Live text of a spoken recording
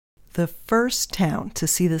The first town to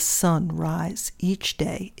see the sun rise each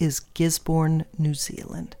day is Gisborne, New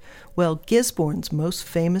Zealand. Well, Gisborne's most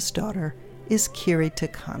famous daughter is Kiri Te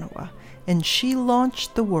Kanawa, and she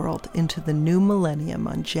launched the world into the new millennium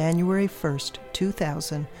on January 1st,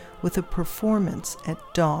 2000, with a performance at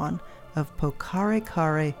dawn of Pokare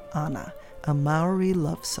Kare Ana, a Maori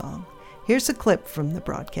love song. Here's a clip from the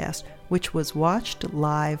broadcast, which was watched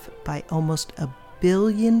live by almost 1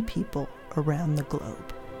 billion people around the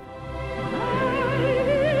globe.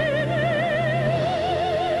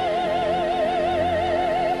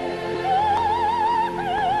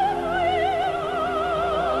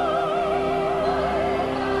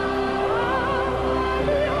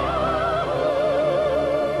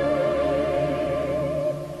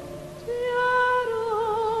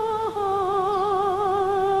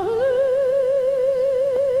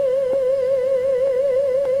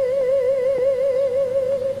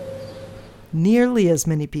 Nearly as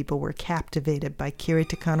many people were captivated by Kiri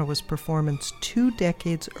Te Kanawa's performance 2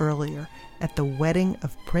 decades earlier at the wedding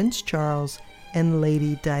of Prince Charles and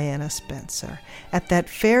Lady Diana Spencer. At that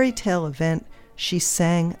fairy tale event, she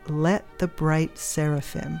sang Let the Bright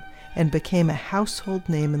Seraphim and became a household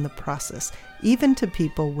name in the process, even to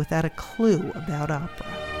people without a clue about opera.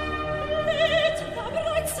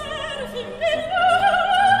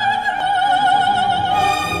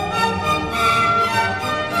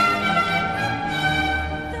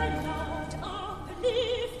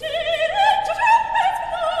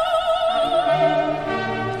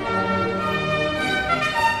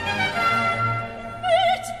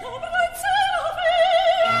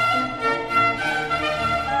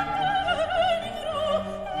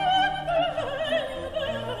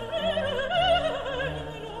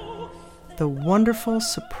 The wonderful,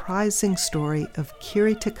 surprising story of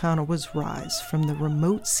Kiri Te Kanawa's rise from the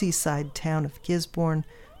remote seaside town of Gisborne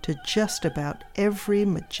to just about every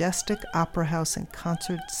majestic opera house and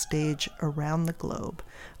concert stage around the globe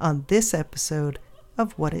on this episode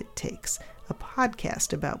of What It Takes, a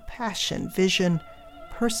podcast about passion, vision,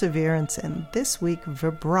 perseverance, and this week,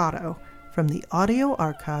 vibrato from the audio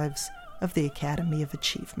archives of the Academy of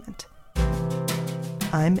Achievement.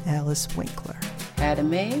 I'm Alice Winkler.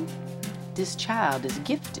 Academy, this child is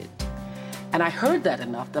gifted. And I heard that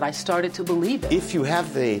enough that I started to believe it. If you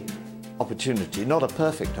have the opportunity, not a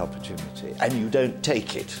perfect opportunity, and you don't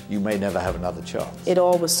take it, you may never have another chance. It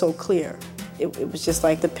all was so clear. It was just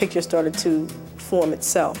like the picture started to form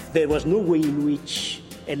itself. There was no way in which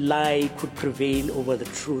a lie could prevail over the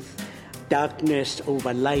truth. Darkness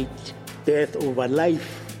over light, death over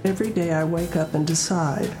life. Every day I wake up and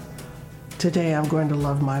decide, today I'm going to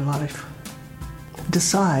love my life.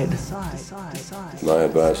 Decide. My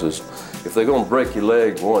advice is, if they're going to break your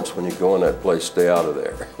leg once when you go in that place, stay out of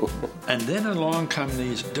there. And then along come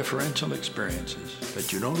these differential experiences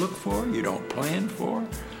that you don't look for, you don't plan for,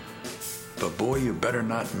 but boy, you better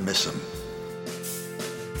not miss them.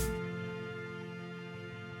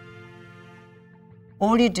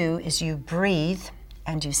 All you do is you breathe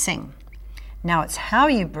and you sing. Now it's how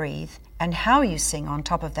you breathe and how you sing on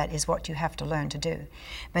top of that is what you have to learn to do.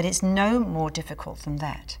 But it's no more difficult than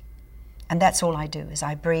that. And that's all I do, is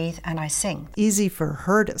I breathe and I sing. Easy for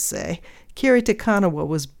her to say. Kiri Te Kanawa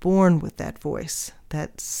was born with that voice,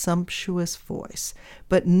 that sumptuous voice.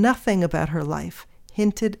 But nothing about her life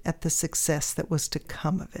hinted at the success that was to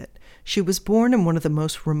come of it. She was born in one of the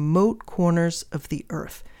most remote corners of the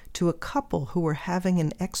earth to a couple who were having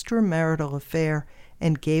an extramarital affair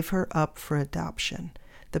and gave her up for adoption.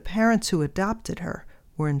 The parents who adopted her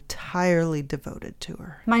were entirely devoted to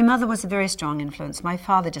her. My mother was a very strong influence. My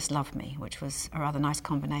father just loved me, which was a rather nice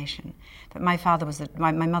combination. But my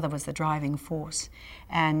mother was the driving force,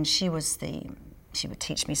 and she would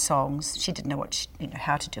teach me songs. She didn't know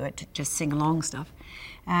how to do it, just sing along stuff.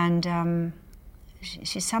 And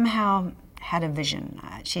she somehow had a vision.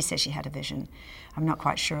 She says she had a vision. I'm not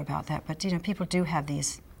quite sure about that, but people do have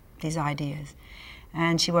these ideas.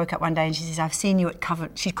 And she woke up one day and she says, I've seen you at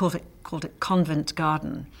Covent, she called it Convent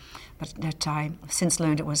Garden, but that I since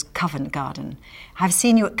learned it was Covent Garden. I've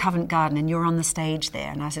seen you at Covent Garden and you're on the stage there.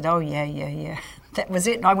 And I said, oh, yeah. That was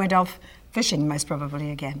it. I went off fishing most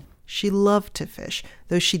probably again. She loved to fish,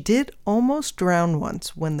 though she did almost drown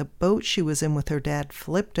once when the boat she was in with her dad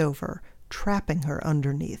flipped over, trapping her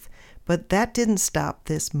underneath. But that didn't stop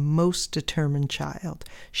this most determined child.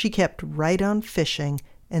 She kept right on fishing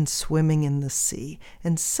and swimming in the sea,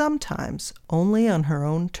 and sometimes, only on her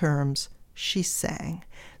own terms, she sang.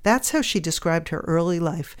 That's how she described her early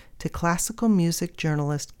life to classical music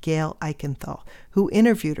journalist Gail Eichenthal, who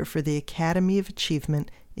interviewed her for the Academy of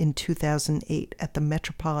Achievement in 2008 at the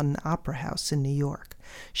Metropolitan Opera House in New York.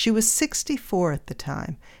 She was 64 at the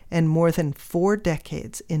time and more than 4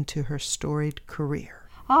 decades into her storied career.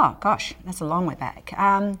 Oh, gosh, that's a long way back.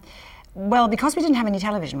 Well, because we didn't have any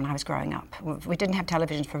television when I was growing up, we didn't have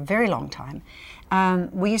television for a very long time,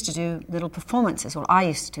 we used to do little performances, or I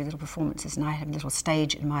used to do little performances, and I had a little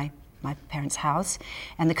stage in my parents' house,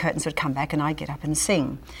 and the curtains would come back and I'd get up and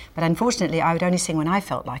sing. But unfortunately, I would only sing when I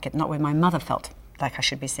felt like it, not when my mother felt like I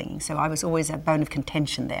should be singing. So I was always a bone of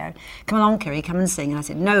contention there. Come along, Kerry, come and sing. And I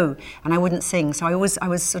said, no, and I wouldn't sing. So I was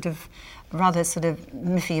rather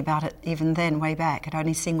miffy about it even then, way back. I'd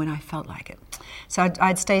only sing when I felt like it. So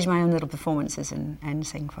I'd stage my own little performances and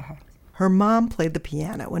sing for her. Her mom played the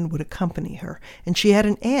piano and would accompany her, and she had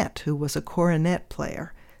an aunt who was a cornet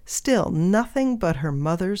player. Still, nothing but her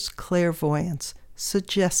mother's clairvoyance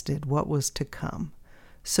suggested what was to come.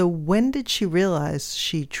 So when did she realize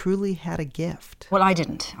she truly had a gift? Well, I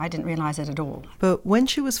didn't realize it at all. But when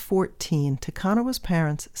she was 14, Takanawa's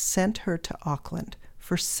parents sent her to Auckland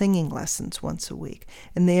for singing lessons once a week,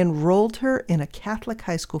 and they enrolled her in a Catholic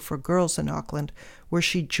high school for girls in Auckland, where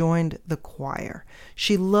she joined the choir.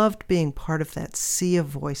 She loved being part of that sea of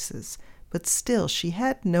voices, but still she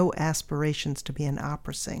had no aspirations to be an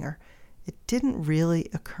opera singer. It didn't really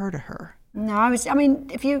occur to her. No,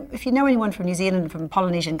 if you know anyone from New Zealand, from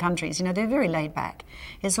Polynesian countries, they're very laid back.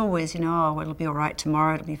 It's always, oh, it'll be all right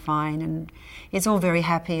tomorrow, it'll be fine, and it's all very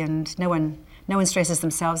happy, and no one stresses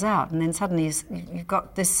themselves out. And then suddenly you've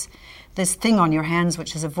got this thing on your hands,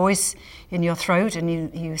 which is a voice in your throat,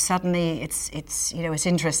 and you suddenly it's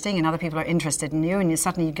interesting, and other people are interested in you, and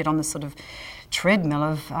suddenly you get on this sort of treadmill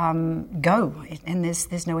of go, and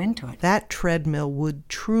there's no end to it. That treadmill would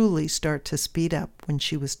truly start to speed up when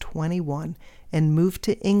she was 21 and moved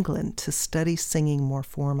to England to study singing more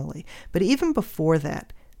formally. But even before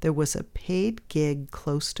that, there was a paid gig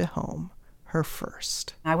close to home, her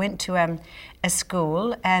first. I went to a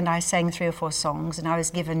school and I sang 3 or 4 songs, and I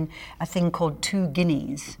was given a thing called 2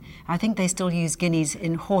 guineas. I think they still use guineas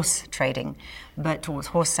in horse trading, but towards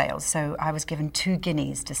horse sales. So I was given 2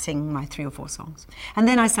 guineas to sing my 3 or 4 songs. And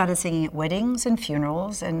then I started singing at weddings and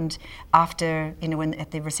funerals, and after,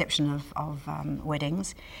 at the reception of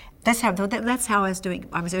weddings. That's how I was doing.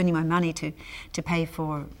 I was earning my money to pay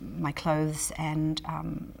for my clothes and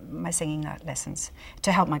my singing lessons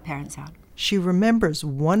to help my parents out. She remembers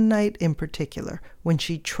one night in particular when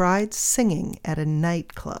she tried singing at a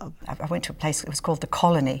nightclub. I went to a place, it was called The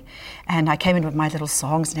Colony, and I came in with my little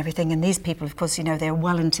songs and everything, and these people, of course, they're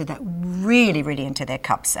well into that, really, really into their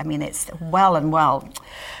cups. It's well,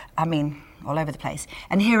 all over the place.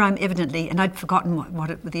 And here I'm evidently, and I'd forgotten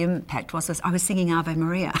what the impact was I was singing Ave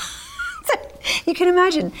Maria. So you can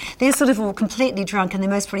imagine, they're sort of all completely drunk, and they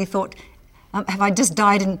most probably thought, have I just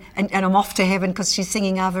died and I'm off to heaven because she's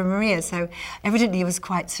singing Ave Maria? So evidently it was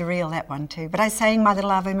quite surreal, that one too. But I sang my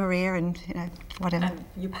little Ave Maria and, whatever. And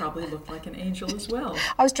you probably looked like an angel as well.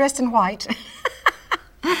 I was dressed in white.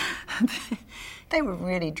 They were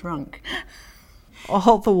really drunk.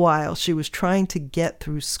 All the while, she was trying to get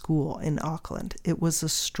through school in Auckland. It was a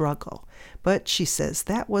struggle. But she says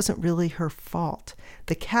that wasn't really her fault.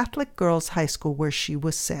 The Catholic girls' high school where she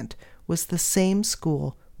was sent was the same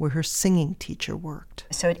school where her singing teacher worked.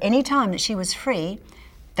 So at any time that she was free,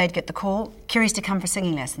 they'd get the call, Kiri's to come for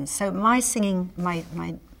singing lessons. So my singing, my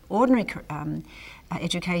ordinary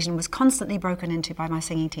education was constantly broken into by my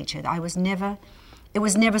singing teacher. It was never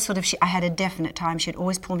I had a definite time. She'd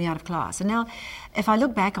always pull me out of class. And now, if I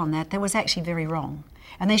look back on that was actually very wrong.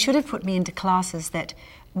 And they should have put me into classes that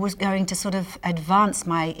was going to sort of advance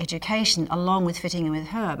my education along with fitting in with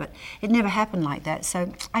her, but it never happened like that.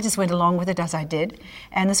 So I just went along with it as I did,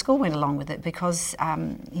 and the school went along with it because,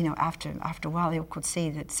 after a while they could see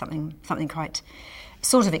that something quite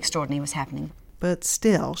sort of extraordinary was happening. But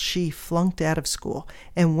still, she flunked out of school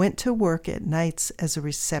and went to work at nights as a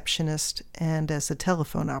receptionist and as a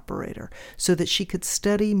telephone operator so that she could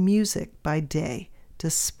study music by day,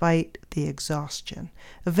 despite the exhaustion.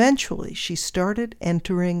 Eventually, she started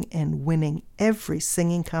entering and winning every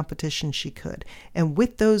singing competition she could, and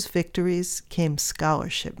with those victories came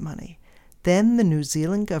scholarship money. Then the New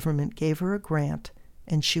Zealand government gave her a grant,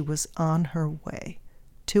 and she was on her way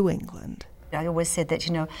to England. I always said that,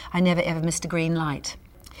 I never ever missed a green light.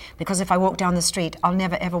 Because if I walk down the street, I'll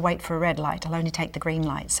never ever wait for a red light. I'll only take the green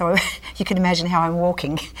light. So you can imagine how I'm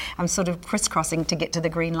walking. I'm sort of crisscrossing to get to the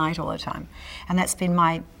green light all the time. And that's been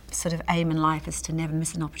my sort of aim in life, is to never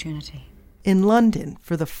miss an opportunity. In London,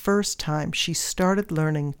 for the first time, she started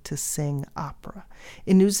learning to sing opera.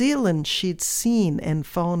 In New Zealand, she'd seen and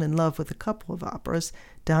fallen in love with a couple of operas,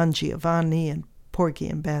 Don Giovanni and Porgy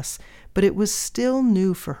and Bess, but it was still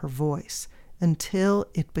new for her voice until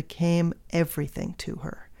it became everything to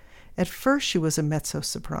her. At first, she was a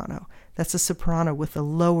mezzo-soprano. That's a soprano with a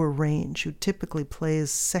lower range who typically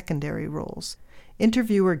plays secondary roles.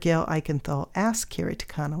 Interviewer Gail Eichenthal asked Kerri Te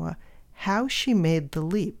Kanawa how she made the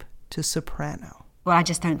leap to soprano. Well, I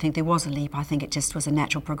just don't think there was a leap. I think it just was a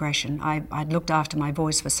natural progression. I'd looked after my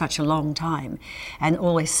voice for such a long time and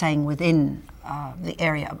always sang within the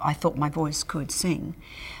area I thought my voice could sing,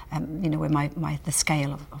 where the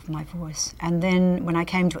scale of my voice. And then when I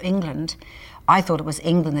came to England, I thought it was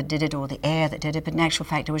England that did it or the air that did it, but in actual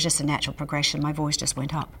fact it was just a natural progression. My voice just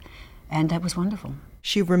went up, and that was wonderful.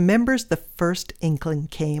 She remembers the first inkling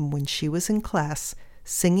came when she was in class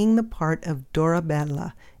singing the part of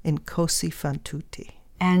Dorabella in Così fan tutti.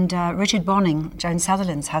 And Richard Bonning, Joan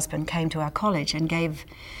Sutherland's husband, came to our college and gave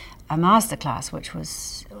a masterclass, which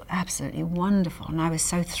was absolutely wonderful. And I was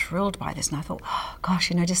so thrilled by this. And I thought, oh, gosh,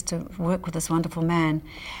 just to work with this wonderful man.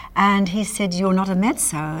 And he said, "You're not a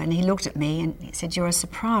mezzo." And he looked at me and he said, "You're a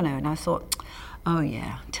soprano." And I thought, oh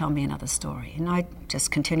yeah, tell me another story. And I just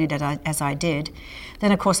continued as I did.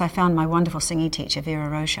 Then, of course, I found my wonderful singing teacher, Vera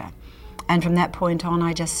Rocha. And from that point on,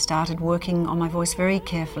 I just started working on my voice very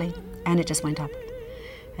carefully, and it just went up.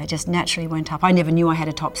 It just naturally went up. I never knew I had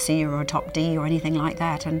a top C or a top D or anything like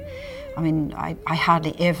that. And I mean, I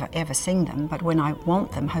hardly ever sing them, but when I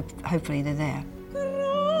want them, hopefully they're there.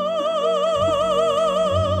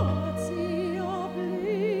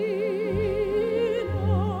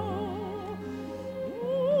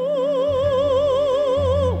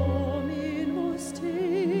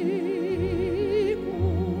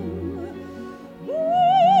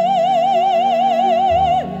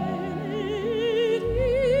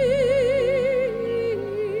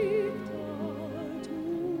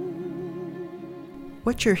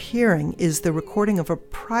 What you're hearing is the recording of a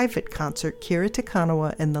private concert Kerri Te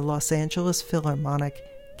Kanawa and the Los Angeles Philharmonic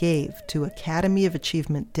gave to Academy of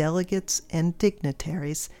Achievement delegates and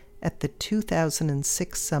dignitaries at the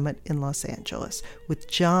 2006 summit in Los Angeles, with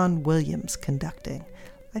John Williams conducting.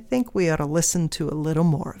 I think we ought to listen to a little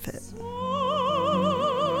more of it.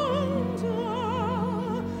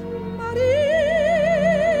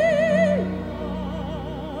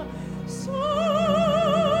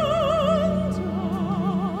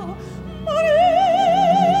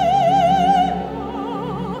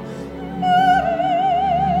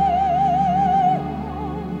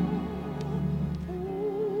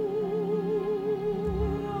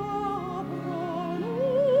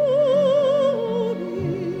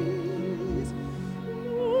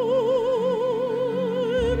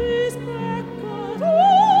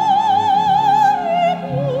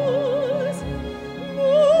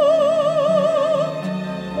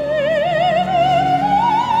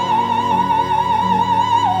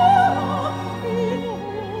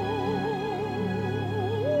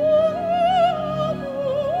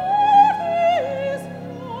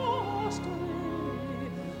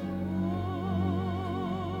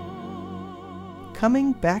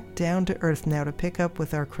 Coming back down to earth now to pick up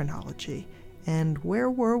with our chronology. And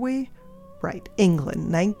where were we? Right,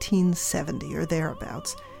 England, 1970 or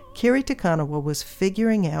thereabouts. Kerri Te Kanawa was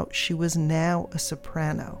figuring out she was now a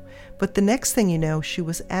soprano. But the next thing you know, she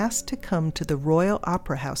was asked to come to the Royal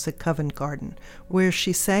Opera House at Covent Garden, where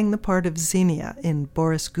she sang the part of Xenia in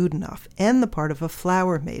Boris Godunov and the part of a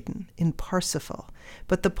flower maiden in Parsifal.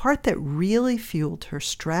 But the part that really fueled her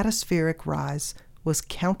stratospheric rise was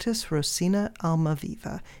Countess Rosina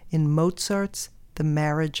Almaviva in Mozart's The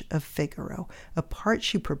Marriage of Figaro, a part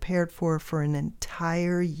she prepared for an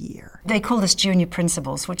entire year. They call this Junior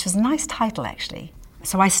Principals, which is a nice title, actually.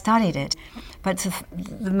 So I studied it, but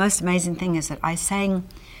the most amazing thing is that I sang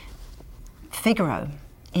Figaro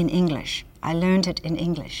in English. I learned it in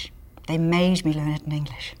English. They made me learn it in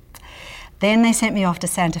English. Then they sent me off to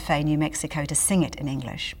Santa Fe, New Mexico, to sing it in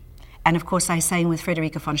English. And of course I sang with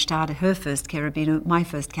Frederica von Stade, her first Cherubino, my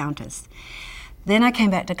first Countess. Then I came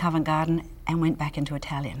back to Covent Garden and went back into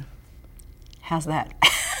Italian. How's that?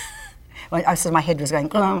 Well, so my head was going,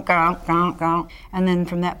 and then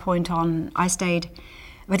from that point on, I stayed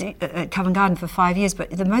at Covent Garden for 5 years. But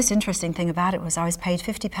the most interesting thing about it was I was paid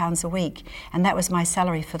 £50 a week, and that was my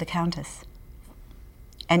salary for the Countess.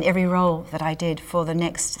 And every role that I did for the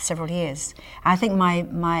next several years. I think my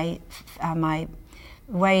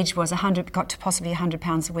wage was got to possibly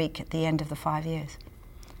 £100 a week at the end of the 5 years.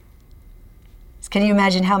 So can you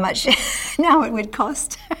imagine how much now it would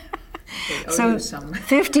cost? So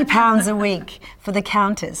 £50 a week for the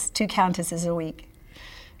countess, 2 countesses a week.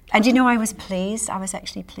 And you know, I was pleased. I was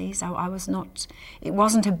actually pleased. I was not, it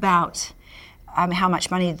wasn't about how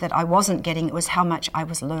much money that I wasn't getting, it was how much I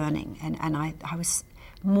was learning. And I was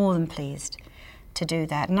more than pleased to do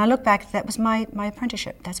that. And I look back, that was my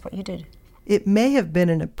apprenticeship. That's what you did. It may have been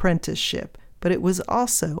an apprenticeship, but it was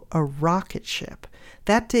also a rocket ship.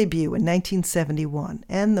 That debut in 1971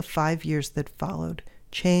 and the 5 years that followed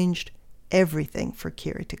changed everything for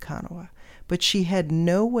Kiri Te Kanawa. But she had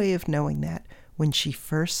no way of knowing that when she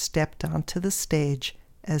first stepped onto the stage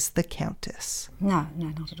as the Countess. No,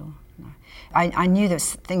 not at all. No. I knew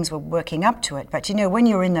those things were working up to it, but you know, when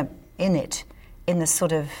you're in the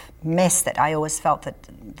sort of mess that I always felt that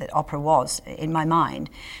opera was in my mind,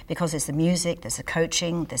 because there's the music, there's the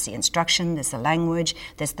coaching, there's the instruction, there's the language,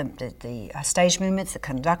 there's the stage movements, the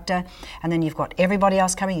conductor, and then you've got everybody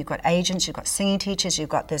else coming, you've got agents, you've got singing teachers, you've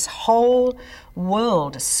got this whole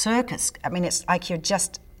world, a circus. I mean, it's like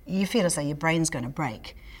you feel as though your brain's going to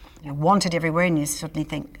break. You're wanted everywhere, and you suddenly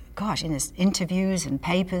think, gosh, there's interviews and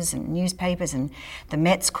papers and newspapers, and the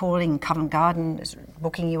Met's calling, and Covent Garden is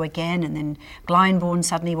booking you again, and then Glyndebourne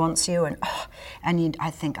suddenly wants you, and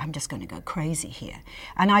I think, I'm just going to go crazy here.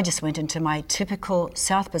 And I just went into my typical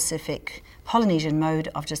South Pacific Polynesian mode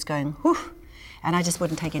of just going, whew, and I just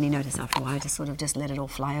wouldn't take any notice after a while. I just sort of just let it all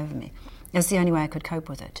fly over me. It was the only way I could cope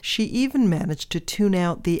with it. She even managed to tune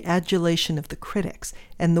out the adulation of the critics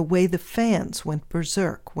and the way the fans went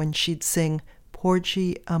berserk when she'd sing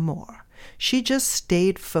Porgi Amor. She just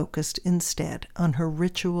stayed focused instead on her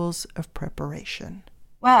rituals of preparation.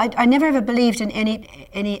 Well, I never ever believed in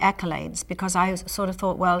any accolades, because I sort of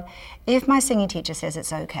thought, well, if my singing teacher says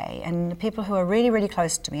it's okay, and the people who are really, really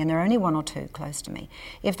close to me, and there are only 1 or 2 close to me,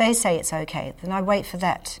 if they say it's okay, then I wait for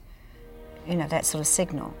that, that sort of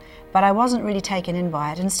signal. But I wasn't really taken in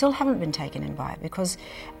by it, and still haven't been taken in by it, because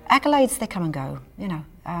accolades, they come and go,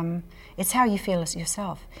 it's how you feel as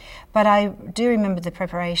yourself. But I do remember the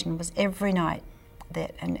preparation was every night,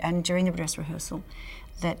 and during the dress rehearsal,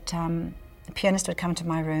 that the pianist would come to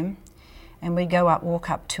my room, and we'd walk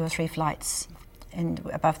up 2 or 3 flights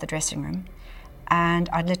above the dressing room, and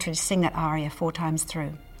I'd literally sing that aria 4 times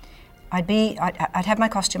through. I'd have my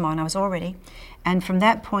costume on, I was all ready, and from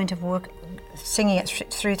that point of work, singing it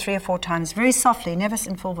through 3 or 4 times, very softly, never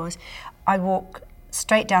in full voice, I'd walk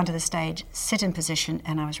straight down to the stage, sit in position,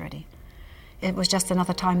 and I was ready. It was just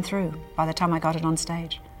another time through by the time I got it on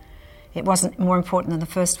stage. It wasn't more important than the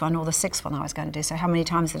first one or the 6th one I was going to do, so how many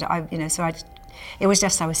times did it was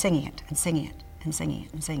just I was singing it and singing it and singing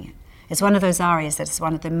it and singing it. It's one of those arias that is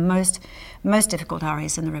one of the most difficult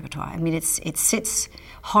arias in the repertoire. I mean, it sits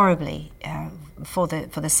horribly for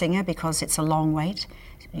the singer, because it's a long wait.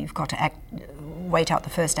 You've got to wait out the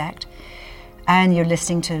first act, and you're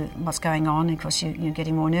listening to what's going on. And of course, you're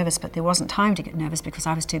getting more nervous, but there wasn't time to get nervous because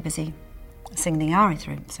I was too busy singing the aria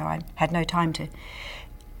through. So I had no time to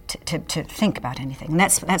think about anything. And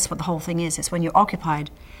that's what the whole thing is. It's when you're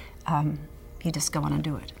occupied, you just go on and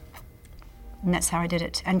do it. And that's how I did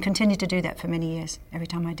it, and continued to do that for many years, every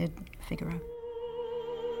time I did Figaro.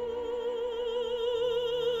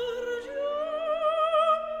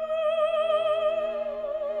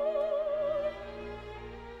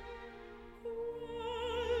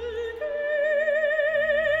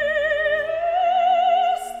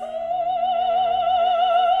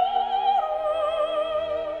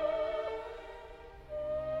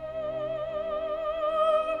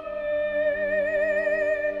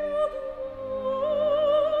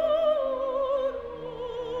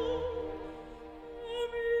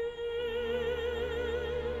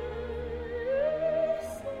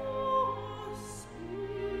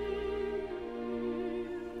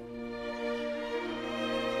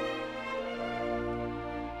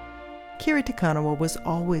 Kiri Te Kanawa was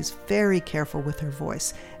always very careful with her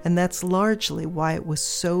voice, and that's largely why it was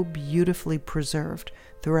so beautifully preserved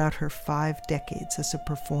throughout her 5 decades as a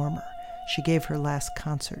performer. She gave her last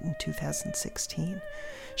concert in 2016.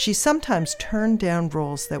 She sometimes turned down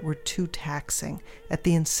roles that were too taxing at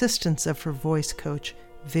the insistence of her voice coach,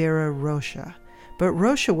 Vera Rocha. But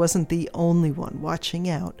Rocha wasn't the only one watching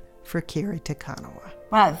out for Kiri Te Kanawa.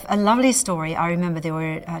 Well, a lovely story. I remember there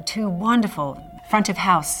were 2 wonderful front of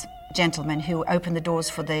house gentlemen who opened the doors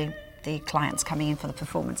for the clients coming in for the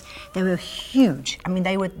performance. They were huge. I mean,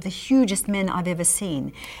 they were the hugest men I've ever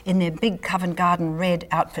seen, in their big Covent Garden red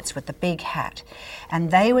outfits with the big hat. And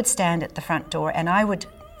they would stand at the front door, and I would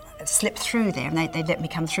slip through there, and they'd let me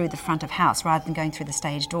come through the front of house rather than going through the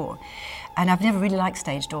stage door. And I've never really liked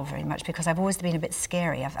stage door very much, because I've always been a bit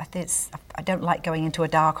scary. I don't like going into a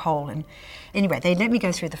dark hole. And anyway, they'd let me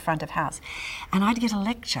go through the front of house, and I'd get a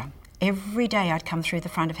lecture Every day I'd come through the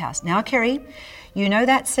front of house. Now, Kerry, you know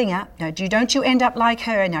that singer. No, don't you end up like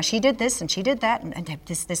her. Now, she did this and she did that. And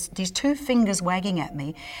these two fingers wagging at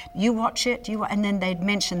me. You watch it, and then they'd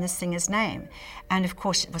mention this singer's name. And, of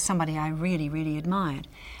course, it was somebody I really, really admired.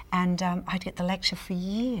 And I'd get the lecture for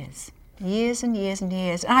years. Years and years and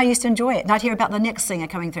years. And I used to enjoy it. And I'd hear about the next singer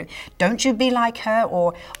coming through. Don't you be like her,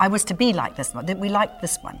 or I was to be like this one. We liked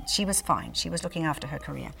this one. She was fine. She was looking after her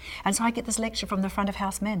career. And so I get this lecture from the front of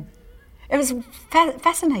house men. It was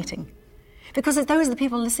fascinating. Because those are the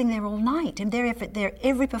people listening there all night, and they're there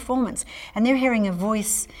every performance. And they're hearing a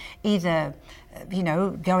voice either,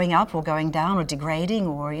 going up or going down or degrading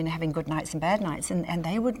or, having good nights and bad nights. And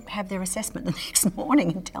they would have their assessment the next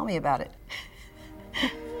morning and tell me about it.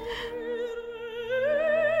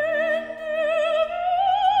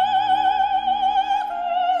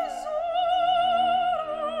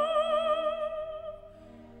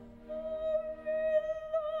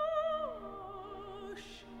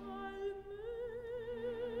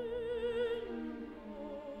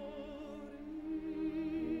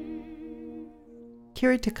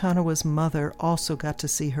 Kiri Te Kanawa's mother also got to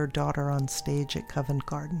see her daughter on stage at Covent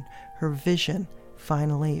Garden, her vision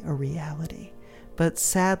finally a reality. But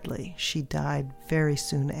sadly, she died very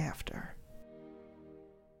soon after.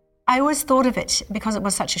 I always thought of it, because it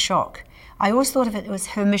was such a shock, I always thought of it was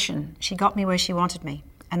her mission. She got me where she wanted me,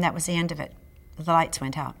 and that was the end of it. The lights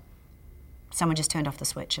went out. Someone just turned off the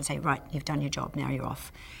switch and said, right, you've done your job, now you're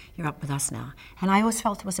off. You're up with us now. And I always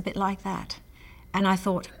felt it was a bit like that. And I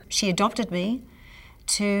thought, she adopted me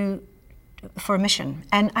for a mission.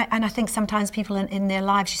 And I think sometimes people in their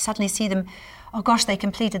lives, you suddenly see them, oh gosh, they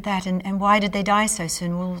completed that, and why did they die so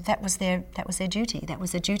soon? Well, that was their duty. That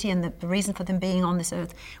was their duty, and the reason for them being on this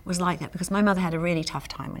earth was like that. Because my mother had a really tough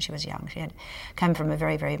time when she was young. She had come from a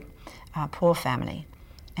very, very poor family.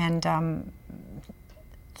 And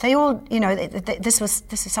they all, this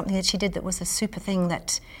is something that she did that was a super thing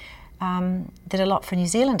that did a lot for New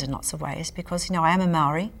Zealand in lots of ways, because, I am a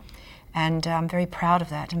Maori, and I'm very proud of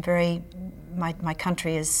that. My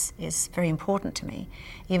country is very important to me,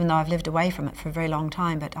 even though I've lived away from it for a very long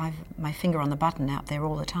time, but I've my finger on the button out there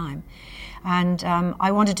all the time. And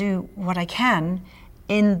I want to do what I can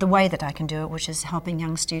in the way that I can do it, which is helping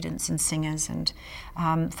young students and singers, and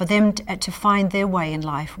for them to find their way in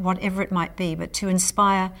life, whatever it might be. But to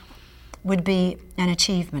inspire would be an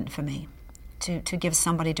achievement for me, to give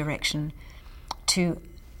somebody direction, to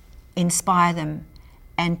inspire them,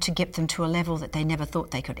 and to get them to a level that they never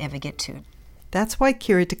thought they could ever get to. That's why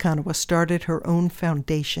Kiri Te Kanawa started her own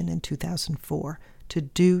foundation in 2004 to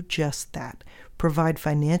do just that, provide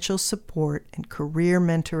financial support and career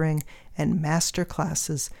mentoring and master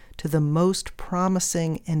classes to the most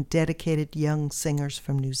promising and dedicated young singers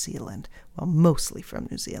from New Zealand, well, mostly from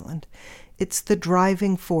New Zealand. It's the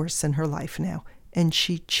driving force in her life now, and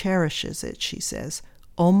she cherishes it, she says,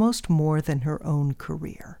 almost more than her own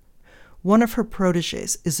career. One of her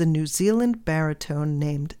protégés is a New Zealand baritone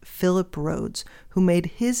named Philip Rhodes, who made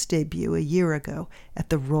his debut a year ago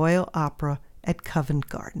at the Royal Opera at Covent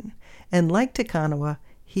Garden. And like Te Kanawa,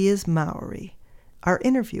 he is Maori. Our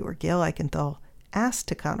interviewer, Gail Eichenthal, asked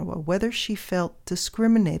Te Kanawa whether she felt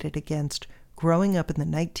discriminated against growing up in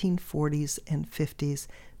the 1940s and 50s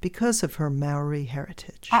because of her Maori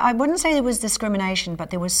heritage. I wouldn't say there was discrimination,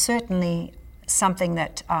 but there was certainly something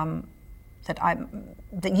that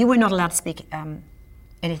you were not allowed to speak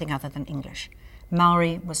anything other than English.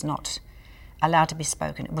 Maori was not allowed to be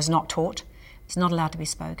spoken. It was not taught. It's not allowed to be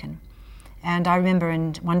spoken. And I remember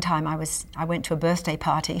one time I went to a birthday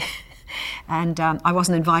party and I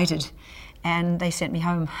wasn't invited, and they sent me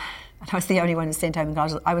home. And I was the only one who was sent home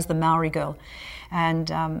because I was the Maori girl. And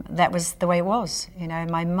that was the way it was.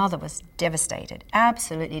 My mother was devastated,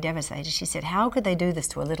 absolutely devastated. She said, how could they do this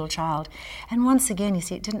to a little child? And once again, you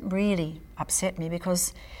see, it didn't really upset me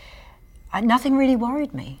because nothing really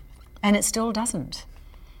worried me, and it still doesn't.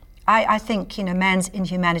 I think, man's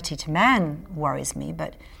inhumanity to man worries me,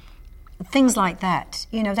 but things like that,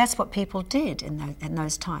 that's what people did in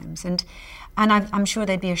those times. And I'm sure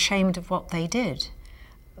they'd be ashamed of what they did,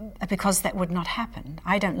 because that would not happen.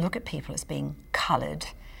 I don't look at people as being coloured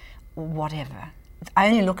or whatever. I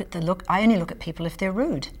only look at people if they're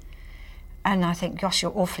rude. And I think, gosh,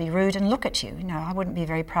 you're awfully rude, and look at you. I wouldn't be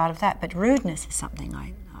very proud of that. But rudeness is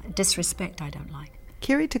something disrespect I don't like.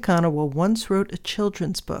 Kiri Te Kanawa once wrote a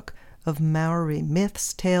children's book of Maori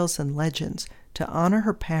myths, tales, and legends to honor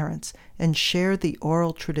her parents and share the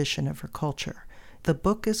oral tradition of her culture. The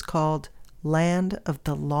book is called Land of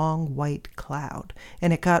the Long White Cloud,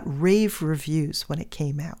 and it got rave reviews when it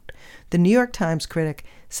came out. The New York Times critic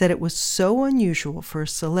said it was so unusual for a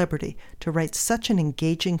celebrity to write such an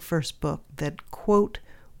engaging first book that, quote,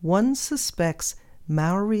 one suspects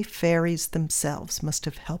Maori fairies themselves must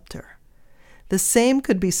have helped her. The same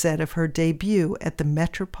could be said of her debut at the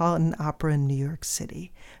Metropolitan Opera in New York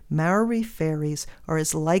City. Maori fairies are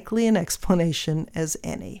as likely an explanation as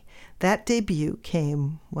any. That debut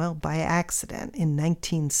came, well, by accident in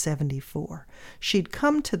 1974. She'd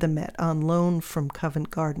come to the Met on loan from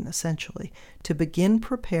Covent Garden, essentially, to begin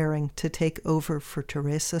preparing to take over for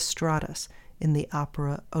Teresa Stratas in the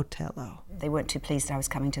opera Otello. They weren't too pleased that I was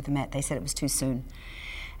coming to the Met. They said it was too soon.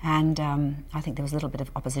 And I think there was a little bit of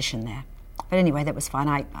opposition there. But anyway, that was fine.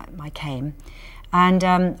 I came. And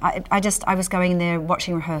I was going in there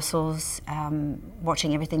watching rehearsals,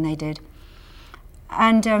 watching everything they did.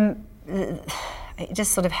 And it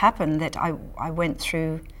just sort of happened that I went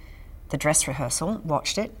through the dress rehearsal,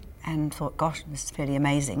 watched it, and thought, gosh, this is fairly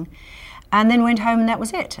amazing. And then went home and that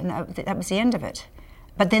was it. And that was the end of it.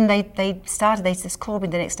 But then they just called me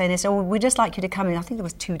the next day and they said, oh, we'd just like you to come in. I think it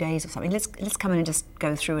was 2 days or something. Let's come in and just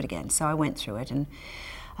go through it again. So I went through it. And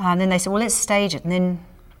then they said, well, let's stage it. And then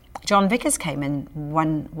John Vickers came in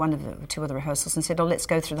two of the rehearsals and said, oh, let's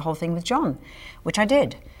go through the whole thing with John, which I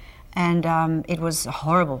did. And it was a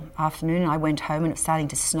horrible afternoon. I went home and it was starting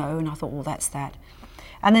to snow and I thought, well, that's that.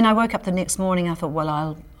 And then I woke up the next morning and I thought, well,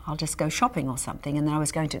 I'll just go shopping or something. And then I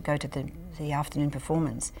was going to go to the afternoon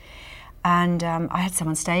performance. And I had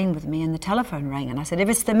someone staying with me and the telephone rang and I said, if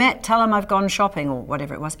it's the Met, tell them I've gone shopping or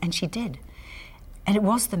whatever it was. And she did. And it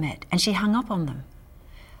was the Met. And she hung up on them.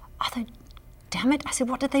 I thought, damn it. I said,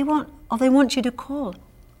 what did they want? Oh, they want you to call.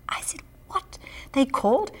 I said, what? They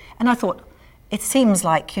called? And I thought, it seems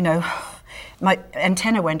like, my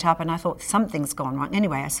antenna went up and I thought something's gone wrong.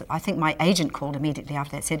 Anyway, I think my agent called immediately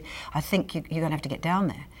after that, said, I think you're going to have to get down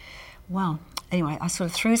there. Well, anyway, I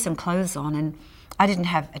sort of threw some clothes on and I didn't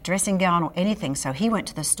have a dressing gown or anything, so he went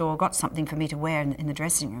to the store, got something for me to wear in the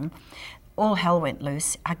dressing room. All hell went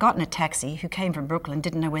loose. I got in a taxi, who came from Brooklyn,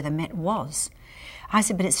 didn't know where the Met was. I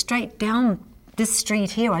said, but it's straight down this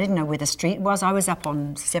street here. I didn't know where the street was. I was up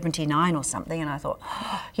on 79 or something, and I thought,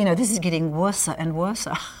 this is getting worse and worse.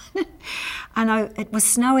 And it was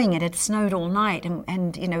snowing. It had snowed all night,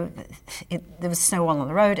 and there was snow all on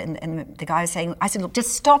the road, and the guy was saying, I said, look,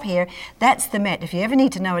 just stop here. That's the Met. If you ever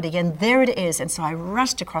need to know it again, there it is. And so I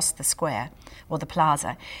rushed across the square, or the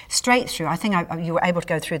plaza, straight through. I think you were able to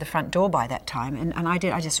go through the front door by that time, and I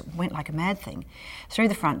did. I just went like a mad thing through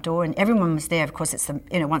the front door, and everyone was there. Of course, it's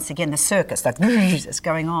once again the circus that's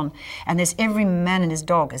going on, and there's every man and his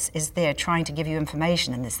dog is there trying to give you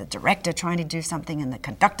information, and there's the director trying to do something, and the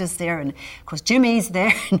conductor's there, and of course Jimmy's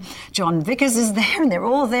there, and John Vickers is there, and they're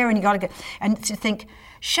all there, and you got to go and to think,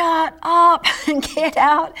 shut up and get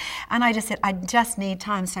out. And I just said, I just need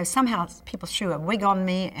time. So somehow people threw a wig on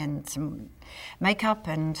me and some makeup,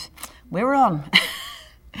 and we were on.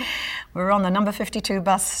 We were on the number 52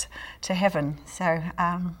 bus to heaven. So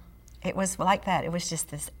it was like that. It was just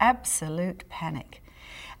this absolute panic.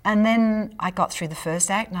 And then I got through the first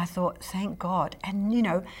act and I thought, thank God. And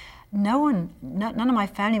none of my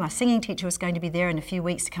family, my singing teacher was going to be there in a few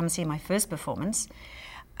weeks to come see my first performance.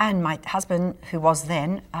 And my husband, who was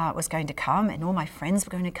then, was going to come, and all my friends were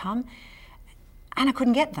going to come. And I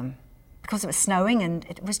couldn't get them because it was snowing and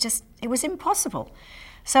it was impossible.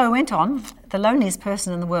 So I went on, the loneliest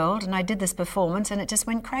person in the world, and I did this performance and it just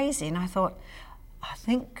went crazy. And I thought, I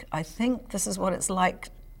think this is what it's like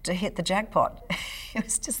to hit the jackpot. It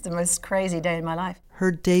was just the most crazy day in my life.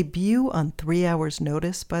 Her debut on 3 Hours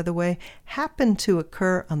Notice, by the way, happened to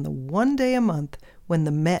occur on the one day a month when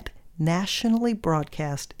the Met nationally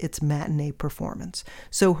broadcast its matinee performance.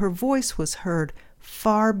 So her voice was heard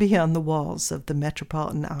far beyond the walls of the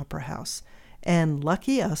Metropolitan Opera House. And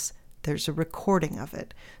lucky us, there's a recording of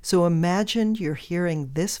it. So imagine you're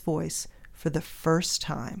hearing this voice for the first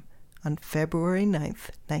time on February 9th,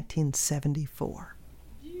 1974.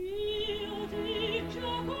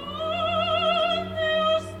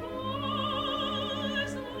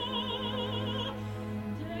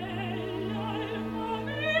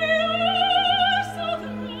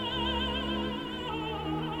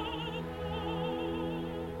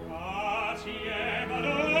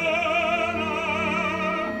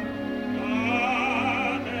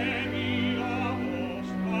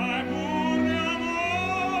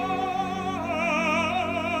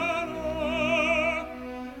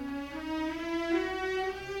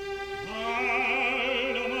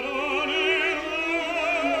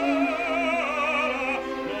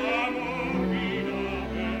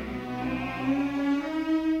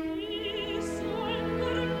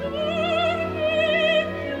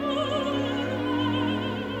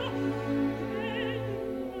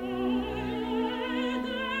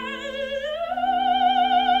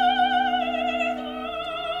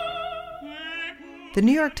 The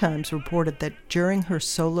New York Times reported that during her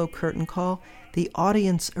solo curtain call, the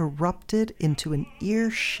audience erupted into an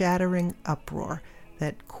ear-shattering uproar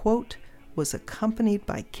that, quote, was accompanied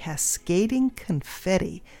by cascading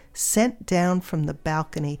confetti sent down from the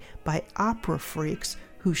balcony by opera freaks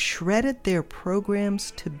who shredded their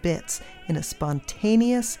programs to bits in a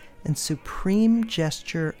spontaneous and supreme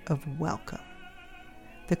gesture of welcome.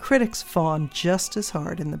 The critics fawned just as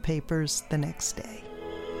hard in the papers the next day.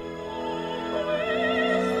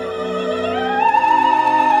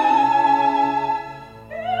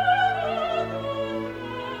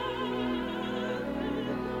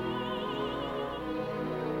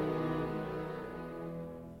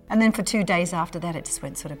 And then for 2 days after that, it just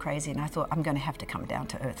went sort of crazy, and I thought, I'm going to have to come down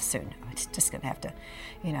to earth soon. I'm just going to have to,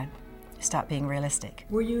 start being realistic.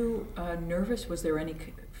 Were you nervous? Was there any...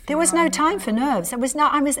 There was no time for nerves. I was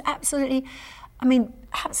absolutely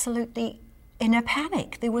in a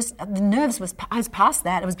panic. I was past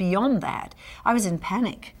that. It was beyond that. I was in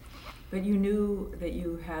panic. But you knew that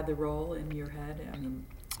you had the role in your head?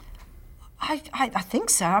 I think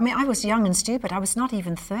so. I was young and stupid. I was not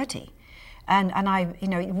even 30. And I,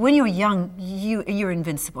 when you're young, you're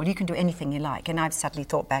invincible. You can do anything you like. And I've suddenly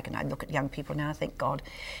thought back, and I look at young people now, I think, God,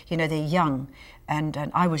 they're young,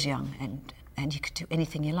 and I was young, and you could do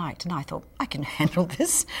anything you liked. And I thought, I can handle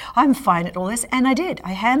this. I'm fine at all this. And I did.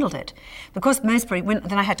 I handled it. Because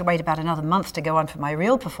then I had to wait about another month to go on for my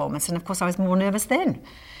real performance. And of course, I was more nervous then.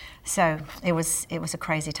 So it was a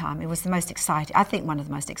crazy time. It was the most exciting, I think one of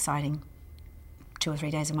the most exciting 2 or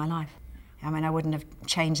 3 days of my life. I wouldn't have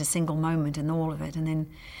changed a single moment in all of it. And then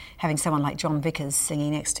having someone like John Vickers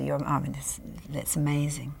singing next to you, that's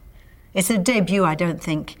amazing. It's a debut, I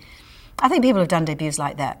think people have done debuts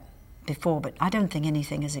like that before, but I don't think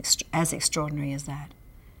anything is as extraordinary as that.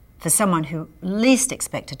 For someone who least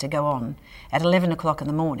expected to go on at 11 o'clock in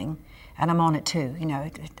the morning, and I'm on at 2,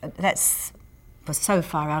 was so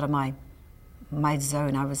far out of my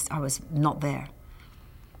zone, I was not there.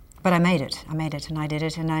 But I made it, and I did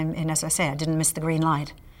it, and as I say, I didn't miss the green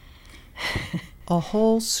light. A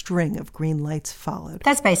whole string of green lights followed.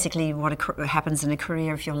 That's basically what happens in a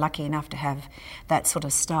career if you're lucky enough to have that sort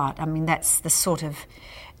of start. That's the sort of...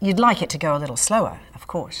 You'd like it to go a little slower, of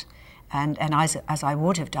course. And as I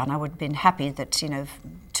would have done, I would have been happy that,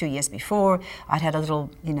 2 years before, I'd had a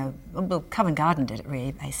little, Covent Garden did it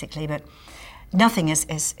really, basically, but nothing is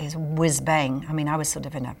whiz-bang. I was sort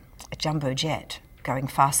of in a jumbo jet, going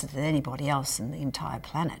faster than anybody else in the entire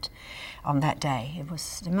planet on that day. It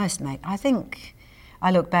was the most I think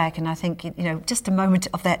I look back and I think, just a moment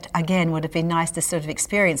of that again would have been nice to sort of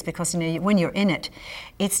experience, because, when you're in it,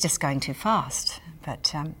 it's just going too fast.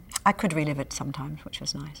 But I could relive it sometimes, which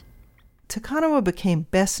was nice. Takanawa became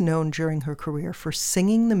best known during her career for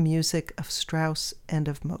singing the music of Strauss and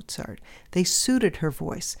of Mozart. They suited her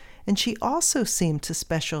voice, and she also seemed to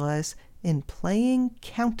specialize in playing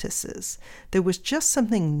countesses. There was just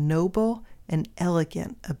something noble and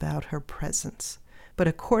elegant about her presence. But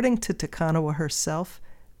according to Takanawa herself,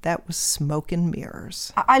 that was smoke and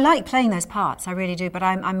mirrors. I like playing those parts, I really do, but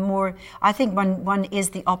I'm more... I think one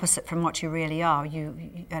is the opposite from what you really are,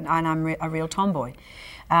 and I'm a real tomboy.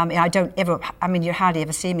 I don't ever... you hardly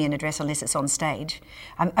ever see me in a dress unless it's on stage.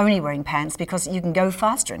 I'm only wearing pants because you can go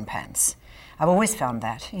faster in pants. I've always found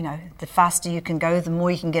that, the faster you can go, the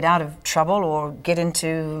more you can get out of trouble or get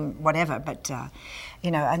into whatever. But, I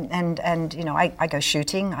go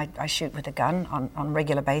shooting. I shoot with a gun on a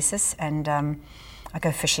regular basis, and I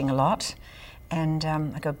go fishing a lot, and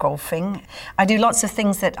I go golfing. I do lots of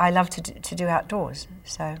things that I love to do outdoors.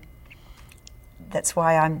 So that's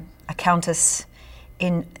why I'm a countess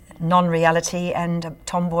in non-reality and a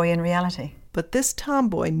tomboy in reality. But this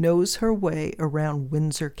tomboy knows her way around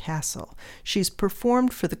Windsor Castle. She's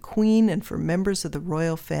performed for the Queen and for members of the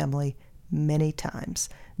royal family many times.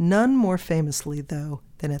 None more famously, though,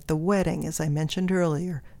 than at the wedding, as I mentioned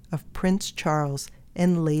earlier, of Prince Charles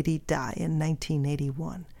and Lady Di in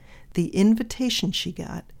 1981. The invitation she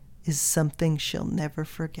got is something she'll never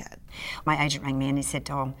forget. My agent rang me and he said,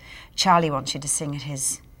 Charlie wants you to sing at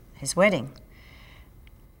his wedding.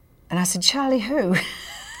 And I said, Charlie who?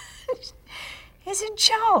 He said,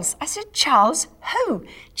 Charles. I said, Charles who?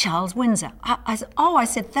 Charles Windsor. I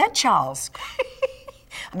said, that Charles.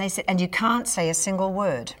 And they said, and you can't say a single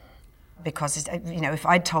word, because, if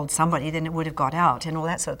I'd told somebody, then it would have got out and all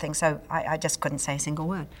that sort of thing. So I just couldn't say a single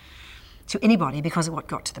word. to anybody because of what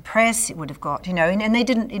got to the press. It would have got, and they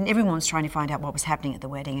didn't, and everyone was trying to find out what was happening at the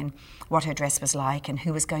wedding and what her dress was like and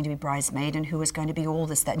who was going to be bridesmaid and who was going to be all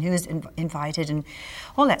this, that, and who was invited and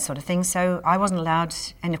all that sort of thing. So I wasn't allowed,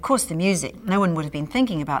 and of course the music, no one would have been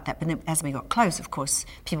thinking about that, but then as we got close, of course,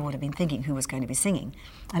 people would have been thinking who was going to be singing,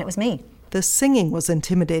 and it was me. The singing was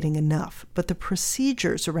intimidating enough, but the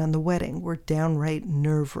procedures around the wedding were downright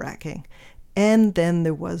nerve-wracking. And then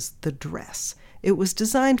there was the dress. It was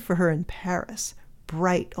designed for her in Paris,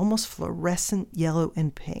 bright, almost fluorescent yellow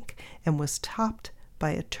and pink, and was topped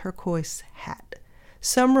by a turquoise hat.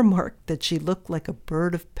 Some remarked that she looked like a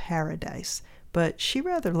bird of paradise, but she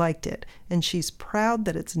rather liked it, and she's proud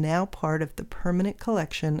that it's now part of the permanent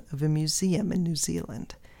collection of a museum in New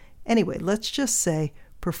Zealand. Anyway, let's just say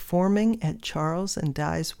performing at Charles and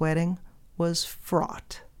Di's wedding was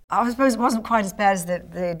fraught. I suppose it wasn't quite as bad as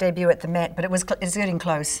the debut at the Met, but it was getting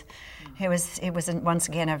close. It was once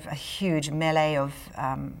again a huge melee of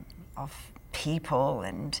people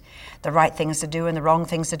and the right things to do and the wrong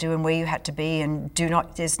things to do and where you had to be, and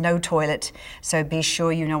there's no toilet, so be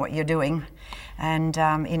sure you know what you're doing. And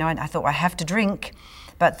and I thought, I have to drink,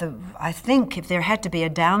 but I think if there had to be a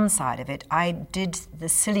downside of it, I did the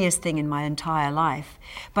silliest thing in my entire life,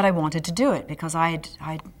 but I wanted to do it because I'd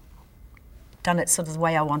done it sort of the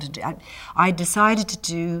way I wanted to. I decided to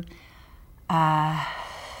do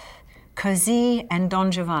Così and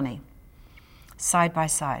Don Giovanni, side by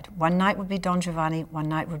side. One night would be Don Giovanni, one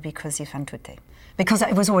night would be Così fan tutte. Because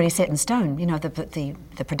it was already set in stone,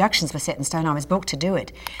 the productions were set in stone, I was booked to do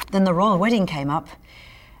it. Then the royal wedding came up,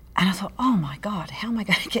 and I thought, oh my God, how am I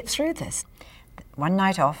going to get through this? One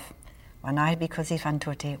night off, one night would be Così fan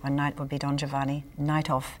tutte, one night would be Don Giovanni,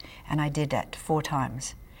 night off, and I did that 4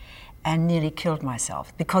 times. And nearly killed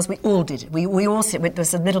myself, because we all did it. We all said, there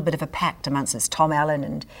was a little bit of a pact amongst us, Tom Allen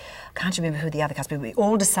and I can't remember who the other cast, but we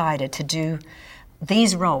all decided to do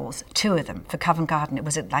these roles, 2 of them, for Covent Garden. It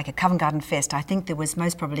was like a Covent Garden fest. I think there was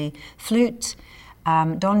most probably Flute,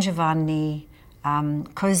 Don Giovanni,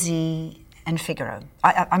 Così, and Figaro.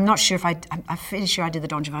 I'm not sure I'm pretty sure I did the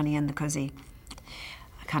Don Giovanni and the Così.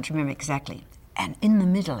 I can't remember exactly. And in the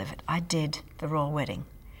middle of it, I did the royal wedding.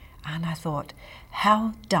 And I thought,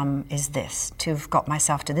 how dumb is this to have got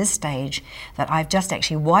myself to this stage that I've just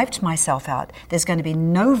actually wiped myself out. There's going to be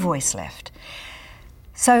no voice left.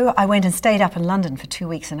 So I went and stayed up in London for 2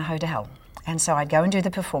 weeks in a hotel. And so I'd go and do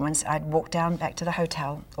the performance. I'd walk down back to the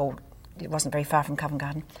hotel, or it wasn't very far from Covent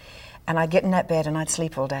Garden, and I'd get in that bed and I'd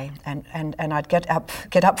sleep all day. And I'd get up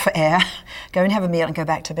for air, go and have a meal and go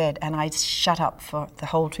back to bed. And I'd shut up for the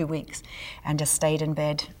whole 2 weeks and just stayed in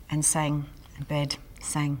bed and sang in bed,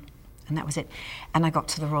 sang. And that was it. And I got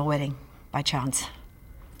to the royal wedding by chance.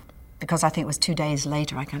 Because I think it was 2 days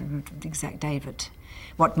later, I can't remember the exact day, but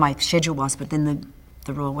what my schedule was, but then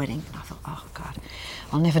the royal wedding. And I thought, oh God,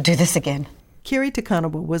 I'll never do this again. Kiri Te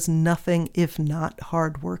Kanawa was nothing if not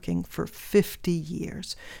hardworking for 50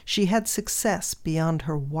 years. She had success beyond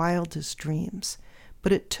her wildest dreams,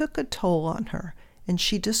 but it took a toll on her, and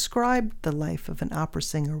she described the life of an opera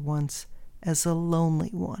singer once as a lonely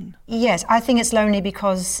one. Yes, I think it's lonely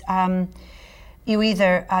because you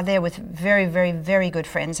either are there with very, very, very good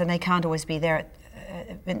friends and they can't always be there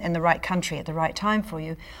in the right country at the right time for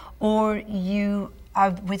you, or you are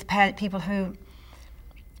with people who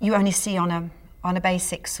you only see on a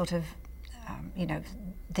basic sort of,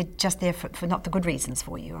 they're just there for not the good reasons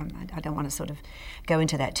for you. I don't want to sort of go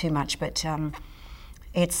into that too much, but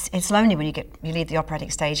it's lonely when you leave the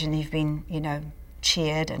operatic stage and you've been,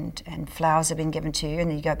 cheered and flowers have been given to you,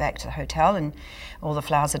 and then you go back to the hotel and all the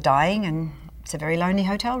flowers are dying and it's a very lonely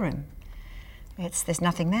hotel room. There's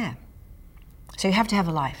nothing there. So you have to have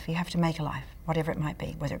a life, you have to make a life, whatever it might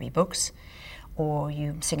be, whether it be books or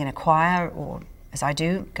you sing in a choir, or as I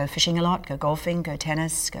do, go fishing a lot, go golfing, go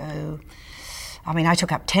tennis, I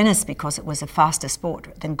took up tennis because it was a faster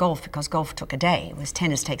sport than golf, because golf took a day, whereas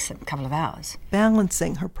tennis takes a couple of hours.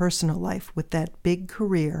 Balancing her personal life with that big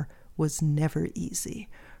career was never easy.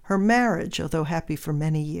 Her marriage, although happy for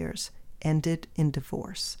many years, ended in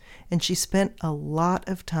divorce, and she spent a lot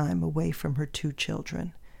of time away from her 2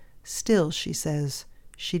 children. Still, she says,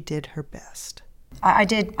 she did her best. I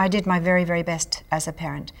did my very, very best as a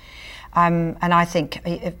parent. And I think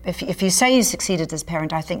if you say you succeeded as a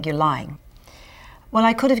parent, I think you're lying. Well,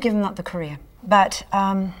 I could have given up the career, but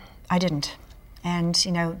I didn't. And,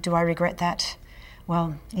 do I regret that?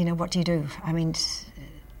 Well, what do you do?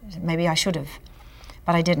 Maybe I should have,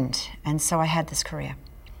 but I didn't, and so I had this career.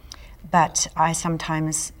 But I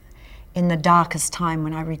sometimes, in the darkest time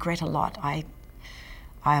when I regret a lot, I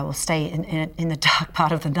will stay in the dark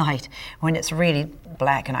part of the night when it's really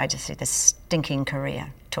black and I just see this stinking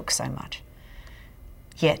career. took so much.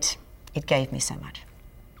 Yet, it gave me so much.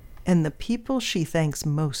 And the people she thanks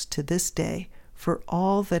most to this day for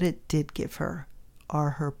all that it did give her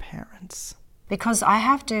are her parents. Because I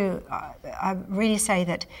have to, I really say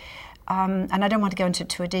that, and I don't want to go into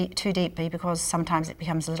too deeply because sometimes it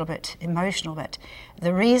becomes a little bit emotional, but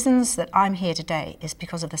the reasons that I'm here today is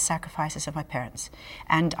because of the sacrifices of my parents.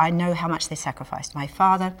 And I know how much they sacrificed. My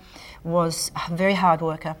father was a very hard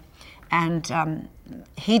worker, and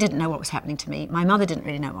he didn't know what was happening to me. My mother didn't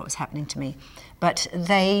really know what was happening to me. But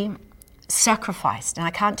they sacrificed, and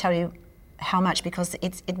I can't tell you how much, because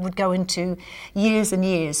it would go into years and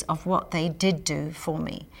years of what they did do for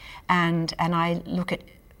me. And I look at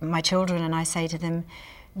my children and I say to them,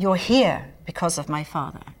 you're here because of my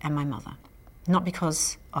father and my mother, not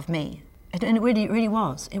because of me. And it really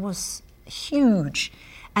was. It was huge.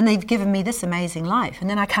 And they've given me this amazing life, and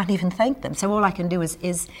then I can't even thank them. So all I can do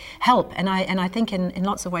is help. And I think in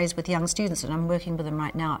lots of ways with young students, and I'm working with them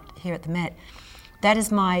right now here at the Met, that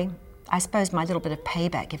is my little bit of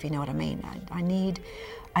payback, if you know what I mean. I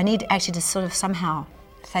need actually to sort of somehow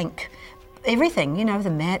thank everything. You know, the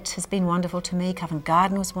Met has been wonderful to me, Covent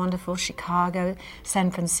Garden was wonderful, Chicago, San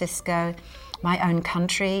Francisco, my own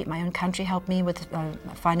country helped me with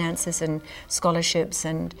finances and scholarships,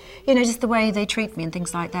 and, you know, just the way they treat me and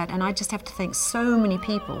things like that. And I just have to thank so many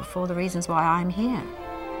people for the reasons why I'm here.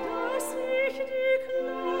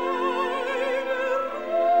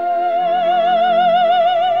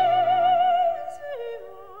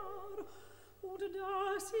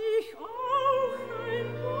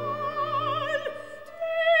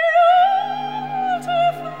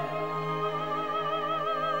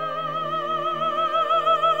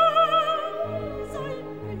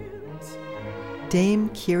 Dame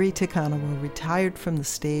Kiri Te Kanawa retired from the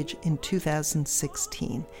stage in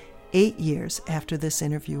 2016, 8 years after this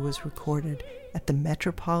interview was recorded at the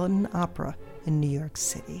Metropolitan Opera in New York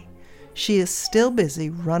City. She is still busy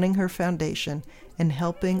running her foundation and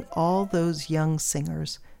helping all those young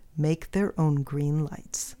singers make their own green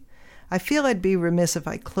lights. I feel I'd be remiss if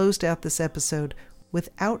I closed out this episode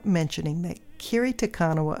without mentioning that Kiri Te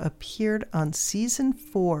Kanawa appeared on season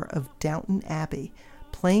 4 of Downton Abbey,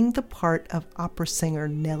 playing the part of opera singer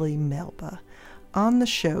Nellie Melba. On the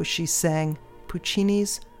show, she sang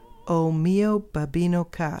Puccini's O mio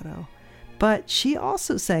babbino caro, but she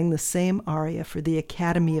also sang the same aria for the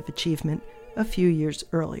Academy of Achievement a few years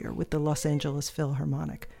earlier with the Los Angeles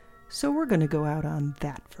Philharmonic. So we're going to go out on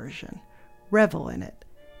that version. Revel in it.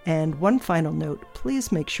 And one final note,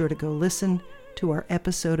 please make sure to go listen to our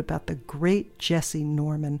episode about the great Jessie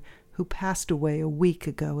Norman, who passed away a week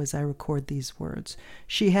ago as I record these words.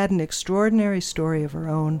 She had an extraordinary story of her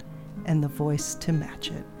own and the voice to match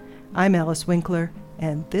it. I'm Alice Winkler,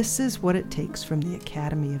 and this is what it takes from the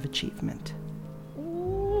Academy of Achievement.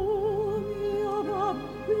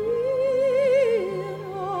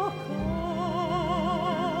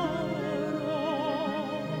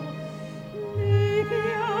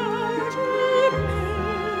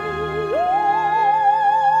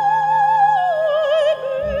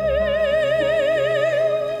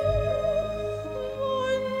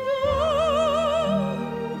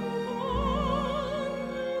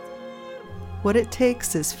 What It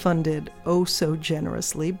Takes is funded oh so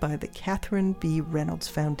generously by the Catherine B. Reynolds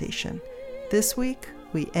Foundation. This week,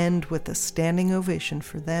 we end with a standing ovation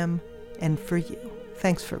for them and for you.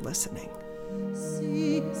 Thanks for listening.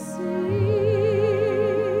 See.